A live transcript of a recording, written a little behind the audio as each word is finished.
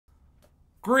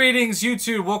Greetings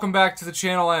YouTube, welcome back to the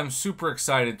channel. I am super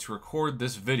excited to record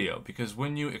this video because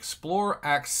when you explore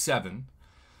Act 7,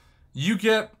 you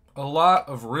get a lot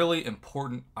of really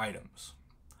important items.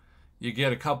 You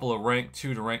get a couple of rank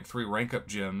 2 to rank 3 rank up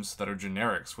gems that are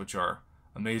generics, which are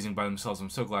amazing by themselves. I'm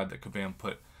so glad that Kabam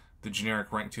put the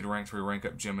generic rank 2 to rank 3 rank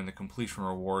up gem in the completion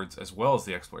rewards as well as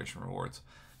the exploration rewards.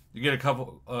 You get a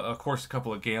couple, of course, a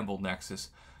couple of gamble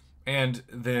nexus, and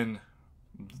then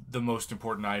the most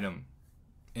important item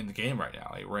in the game right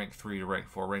now, a rank 3 to rank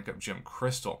 4 rank up gem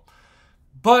crystal.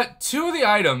 But two of the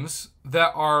items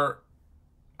that are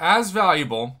as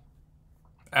valuable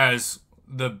as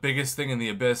the biggest thing in the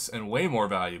Abyss and way more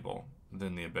valuable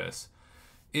than the Abyss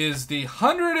is the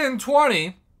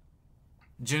 120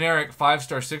 generic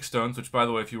 5-star 6 stones, which, by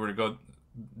the way, if you were to go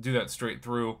do that straight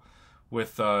through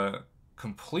with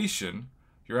completion,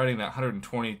 you're adding that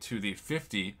 120 to the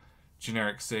 50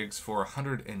 generic SIGs for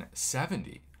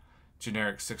 170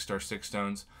 generic 6-star 6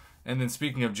 stones. And then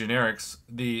speaking of generics,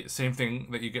 the same thing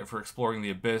that you get for exploring the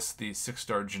Abyss, the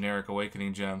 6-star generic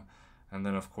Awakening gem, and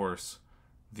then of course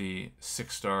the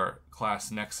 6-star class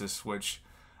Nexus, which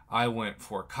I went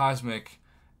for Cosmic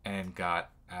and got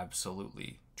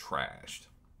absolutely trashed.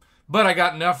 But I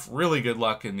got enough really good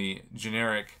luck in the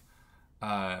generic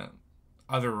other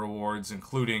rewards,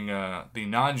 including the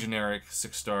non-generic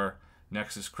 6-star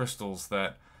Nexus crystals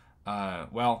that,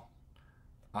 well,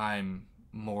 I'm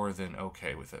more than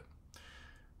okay with it.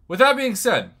 With that being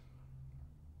said,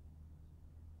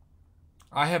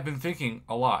 I have been thinking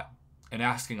a lot and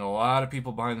asking a lot of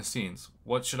people behind the scenes,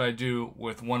 what should I do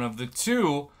with one of the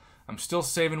two, I'm still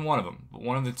saving one of them, but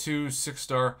one of the two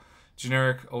 6-star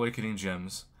generic Awakening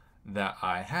gems that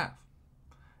I have.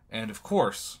 And of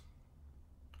course,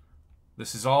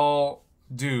 this is all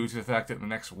due to the fact that in the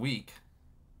next week,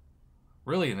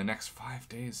 really in the next 5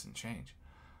 days and change,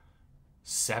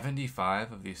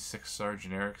 75 of these 6-star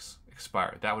generics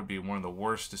expire. That would be one of the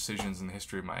worst decisions in the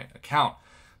history of my account,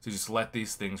 to just let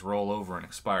these things roll over and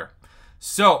expire.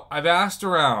 So I've asked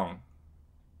around,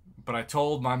 but I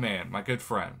told my man, my good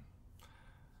friend,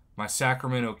 my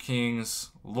Sacramento Kings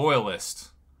loyalist,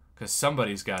 because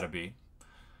somebody's got to be,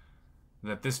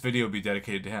 that this video be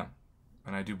dedicated to him.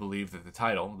 And I do believe that the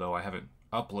title, though I haven't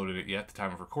uploaded it yet at the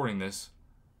time of recording this,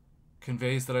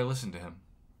 conveys that I listen to him.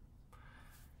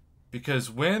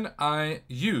 Because when I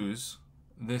use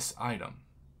this item,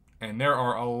 and there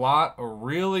are a lot of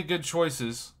really good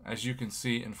choices, as you can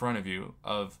see in front of you,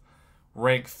 of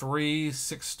rank 3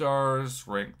 6 stars,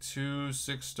 rank 2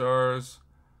 6 stars.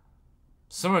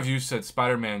 Some of you said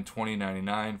Spider-Man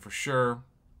 2099 for sure.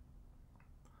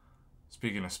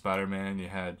 Speaking of Spider-Man, you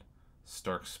had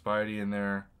Stark Spidey in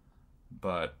there,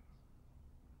 but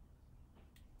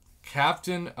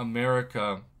Captain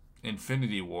America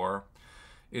Infinity War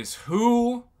is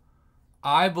who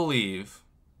I believe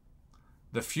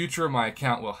the future of my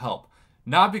account will help.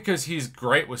 Not because he's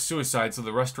great with suicide, so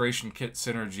the restoration kit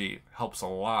synergy helps a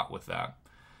lot with that,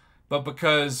 but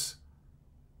because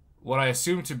what I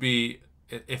assume to be,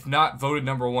 if not voted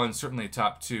 #1, certainly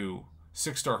top 2,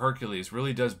 6-star Hercules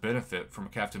really does benefit from a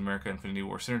Captain America Infinity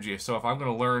War synergy. So if I'm going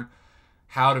to learn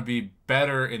how to be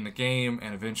better in the game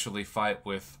and eventually fight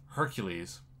with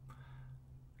Hercules,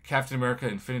 Captain America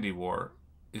Infinity War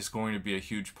is going to be a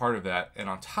huge part of that. And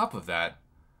on top of that,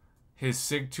 his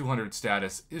SIG 200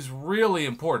 status is really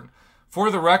important.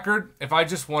 For the record, if I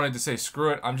just wanted to say screw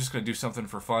it, I'm just going to do something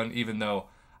for fun, even though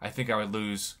I think I would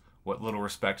lose what little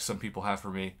respect some people have for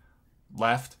me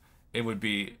left, it would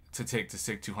be to take the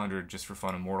SIG 200 just for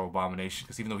fun, Immortal Abomination,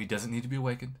 because even though he doesn't need to be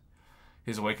awakened,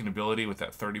 his awakened ability with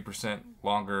that 30%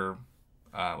 longer,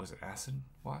 was it acid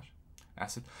wash?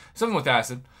 Acid? Something with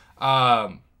acid.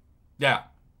 Yeah,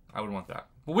 I would want that.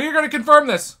 But we are going to confirm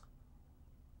this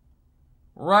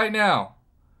right now.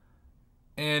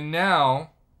 And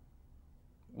now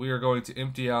we are going to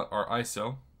empty out our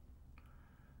ISO.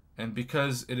 And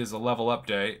because it is a level up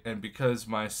day, and because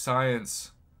my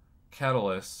science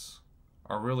catalysts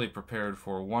are really prepared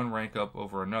for one rank up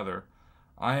over another,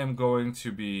 I am going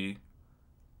to be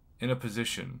in a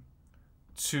position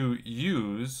to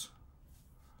use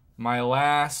my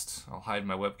last, I'll hide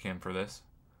my webcam for this,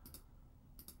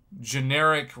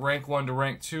 generic rank 1 to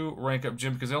rank 2 rank up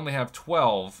gem, because I only have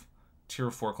 12 tier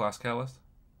 4 class catalyst.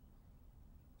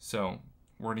 So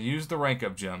we're going to use the rank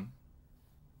up gem,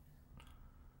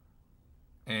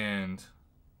 and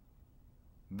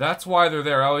that's why they're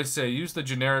there. I always say use the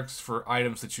generics for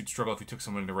items that you'd struggle if you took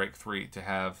someone into rank 3 to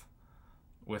have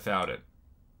without it.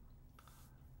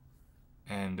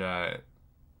 And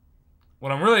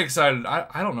what I'm really excited,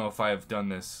 I don't know if I've done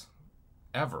this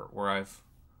ever, where I've,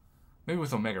 maybe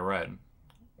with Omega Red,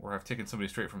 or I've taken somebody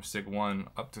straight from SIG 1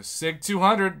 up to SIG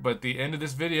 200, but the end of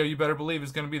this video, you better believe,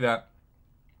 is going to be that.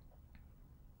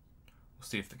 We'll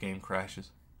see if the game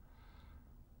crashes.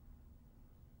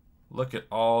 Look at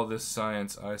all this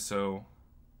science ISO.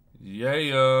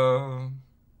 Yeah.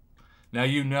 Now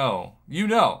you know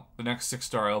the next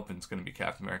 6-star open is going to be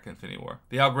Captain America Infinity War.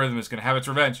 The algorithm is going to have its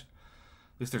revenge.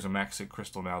 At least there's a max SIG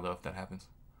crystal now, though, if that happens.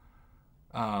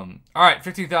 All right,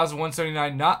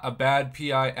 15,179. Not a bad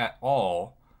PI at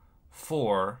all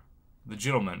for the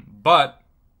gentleman. But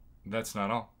that's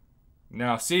not all.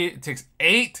 Now, see, it takes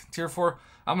 8 tier 4.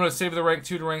 I'm going to save the rank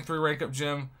 2 to rank 3 rank up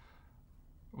gem.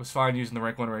 It was fine using the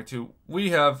rank 1 to rank 2. We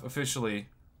have officially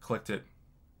clicked it.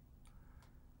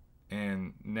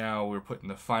 And now we're putting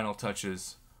the final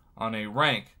touches on a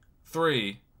rank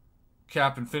 3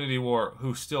 Cap Infinity War,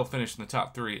 who still finished in the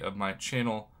top 3 of my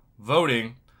channel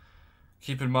voting.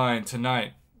 Keep in mind,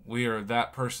 tonight, we are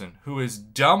that person who is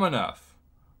dumb enough,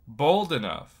 bold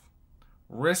enough,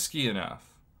 risky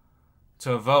enough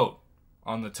to vote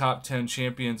on the top 10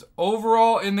 champions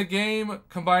overall in the game,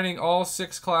 combining all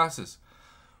 6 classes.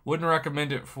 Wouldn't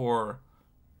recommend it for,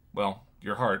 well,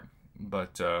 your heart,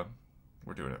 but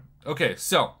we're doing it. Okay,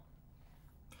 so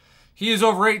he is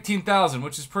over 18,000,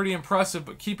 which is pretty impressive,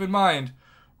 but keep in mind,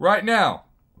 right now,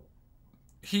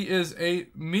 he is a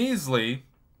measly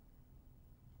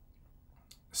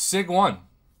SIG 1.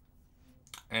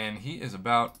 And he is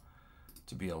about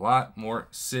to be a lot more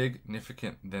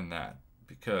significant than that,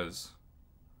 because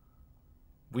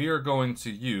we are going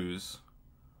to use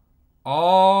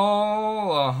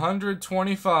all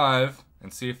 125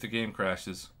 and see if the game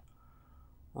crashes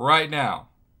right now.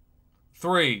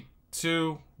 3,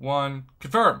 2, 1,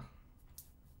 confirm.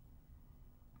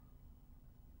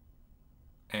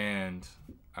 And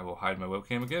I will hide my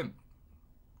webcam again.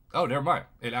 Oh, never mind.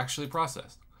 It actually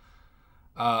processed.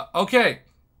 Okay.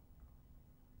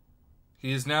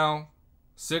 He is now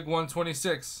SIG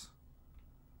 126.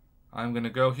 I'm going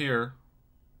to go here.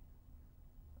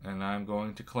 And I'm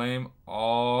going to claim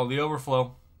all the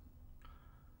overflow.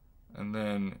 And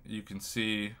then you can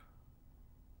see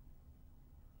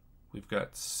we've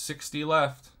got 60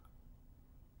 left.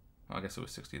 Oh, I guess it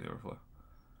was 60 in the overflow.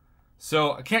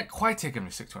 So I can't quite take him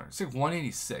to 600. SIG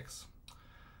 186.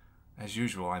 As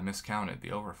usual, I miscounted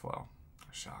the overflow.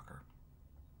 Shocker.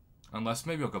 Unless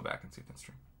maybe I'll go back and see that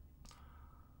stream.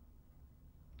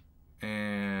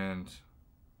 And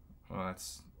well,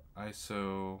 that's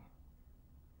ISO.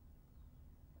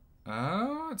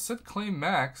 It said claim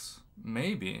max.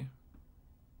 Maybe.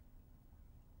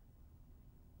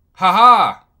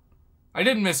 Haha! I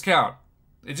didn't miscount.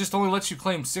 It just only lets you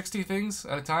claim 60 things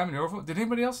at a time in your overflow. Did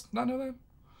anybody else not know that?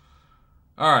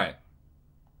 Alright.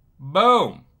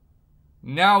 Boom!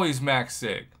 Now he's max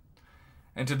SIG.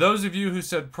 And to those of you who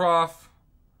said, Prof,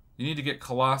 you need to get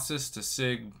Colossus to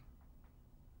SIG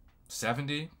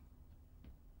 70,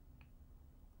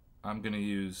 I'm going to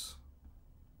use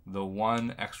the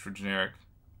one extra generic.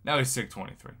 Now he's SIG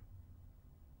 23.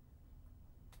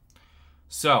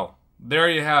 So, there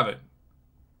you have it.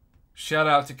 Shout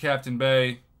out to Captain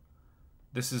Bayeee.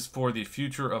 This is for the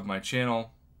future of my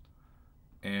channel.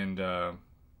 And I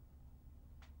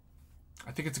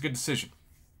think it's a good decision.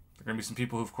 There are going to be some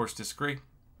people who, of course, disagree.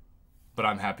 But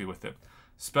I'm happy with it.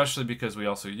 Especially because we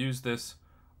also used this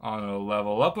on a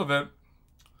level up event.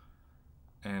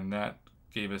 And that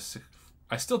gave us...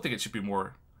 I still think it should be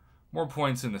more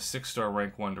points in the 6-star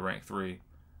rank 1 to rank 3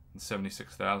 than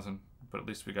 76,000. But at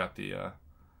least we got the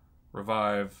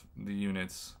revive, the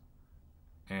units,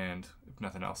 and if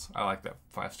nothing else, I like that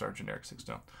 5-star generic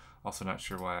 6-stone. Also not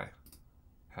sure why I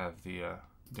have the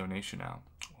donation out.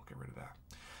 We'll get rid of that.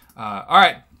 All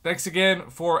right. Thanks again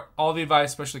for all the advice,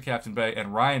 especially Captain Bayeee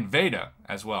and Ryan Veda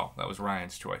as well. That was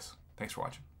Ryan's choice. Thanks for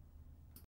watching.